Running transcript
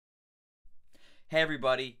Hey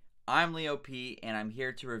everybody, I'm Leo P, and I'm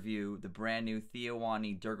here to review the brand new Theo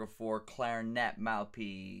Wanne Durga 4 clarinet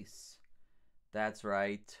mouthpiece. That's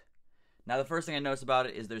right. Now the first thing I notice about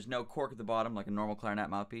it is there's no cork at the bottom like a normal clarinet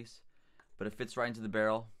mouthpiece, but it fits right into the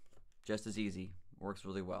barrel just as easy. Works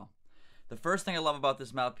really well. The first thing I love about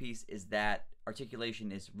this mouthpiece is that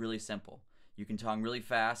articulation is really simple. You can tongue really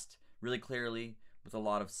fast, really clearly, with a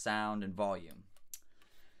lot of sound and volume.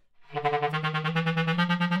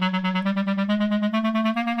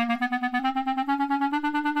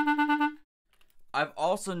 I've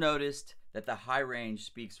also noticed that the high range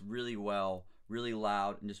speaks really well, really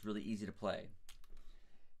loud, and just really easy to play.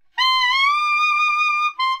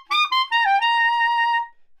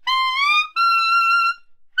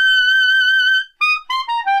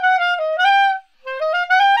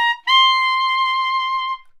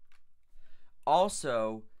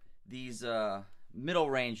 Also, these middle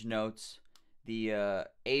range notes, the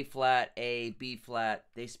A flat, A, B flat,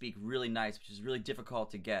 they speak really nice, which is really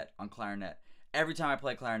difficult to get on clarinet. Every time I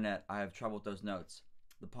play clarinet, I have trouble with those notes,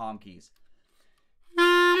 the palm keys.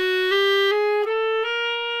 I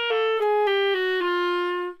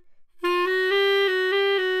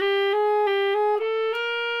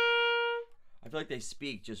feel like they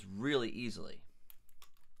speak just really easily.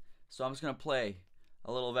 So I'm just going to play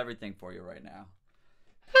a little of everything for you right now.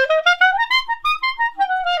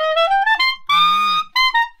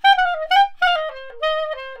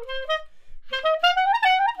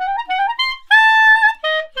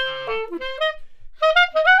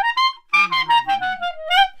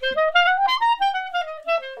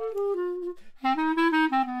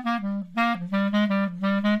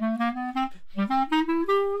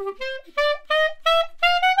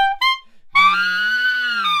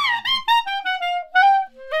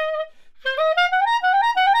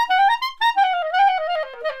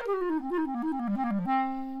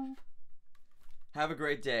 Have a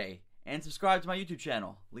great day, and subscribe to my YouTube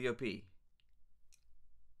channel, Leo P.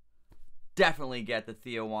 Definitely get the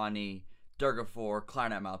Theo Wanne Durga 4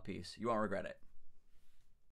 clarinet mouthpiece. You won't regret it.